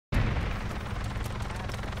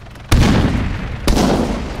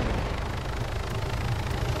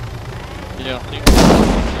Yeah, I think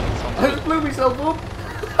I just blew myself up.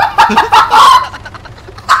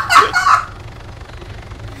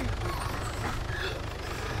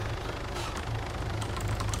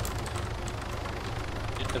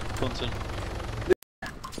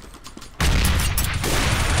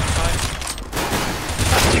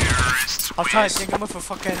 I'm trying to think him with a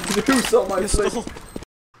fucking... Who's on my pistol.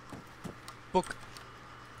 Book.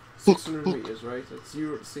 600 meters, right? That's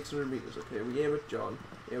 0 to 600 meters, okay? We aim at John.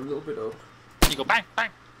 Aim a little bit up. You go bang, bang!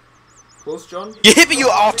 Close, John. You hit me, you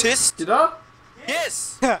artist! Did I?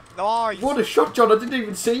 Yes! No, you... What a shot, John! I didn't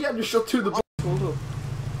even see you, I just shot through the box. Hold up.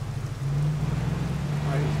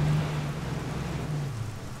 Right.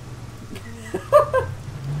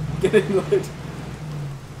 Get in, lad.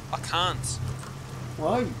 I can't.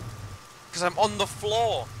 Why? Because I'm on the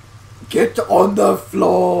floor. Get on the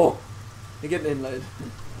floor! You're getting in, lad.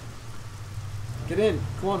 Get in,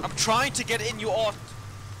 come on. I'm trying to get in, you art.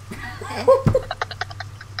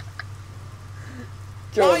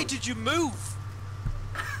 Why did you move?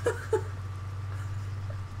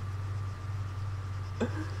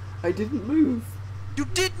 I didn't move. You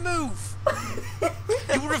did move!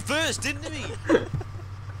 You reversed, didn't you?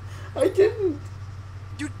 I didn't.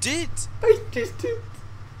 You did! I just did.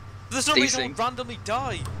 There's no reason I would randomly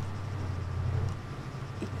die.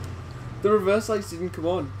 The reverse lights didn't come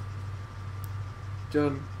on.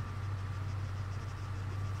 John.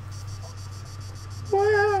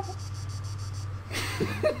 Where?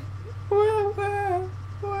 Where?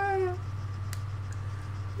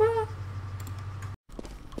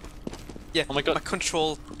 Yeah, oh my god. My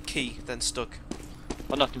control key then stuck.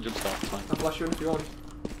 Oh, nothing jump start, it's fine. I'll flash you in if you want.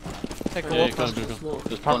 Take a Yeah, walk you past go, us. go, go.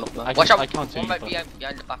 There's probably, Watch out! I can't see One you. might be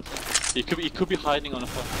behind the back. He could be hiding on a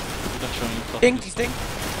fuck. He's not showing himself. Dinked, he's dinked.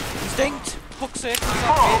 He's dinked. Fuck's sake, he's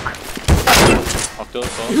Fucked up,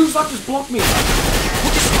 fuck. Who's that just blocked me?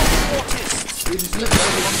 What is? He just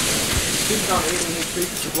literally didn't down 8 HP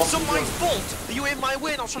to block It's not me. my fault! Are you in my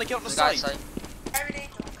way and I was trying to get on the The side? guy's side.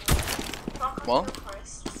 What?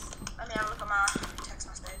 Let me have a look at my text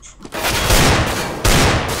message.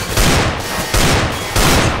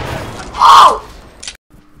 Oh!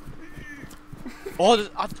 Oh,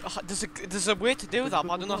 there's a way to do that,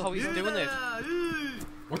 but I don't know how he's doing it.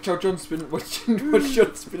 Watch out, John spin. Watch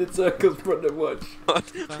John spin in circles, Brendan. Watch.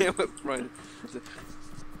 Yeah, right.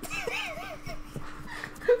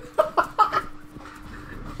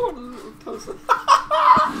 What a little cousin.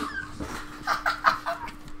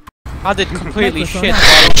 I did completely shit.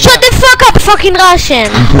 Shut the fuck up, fucking Russian!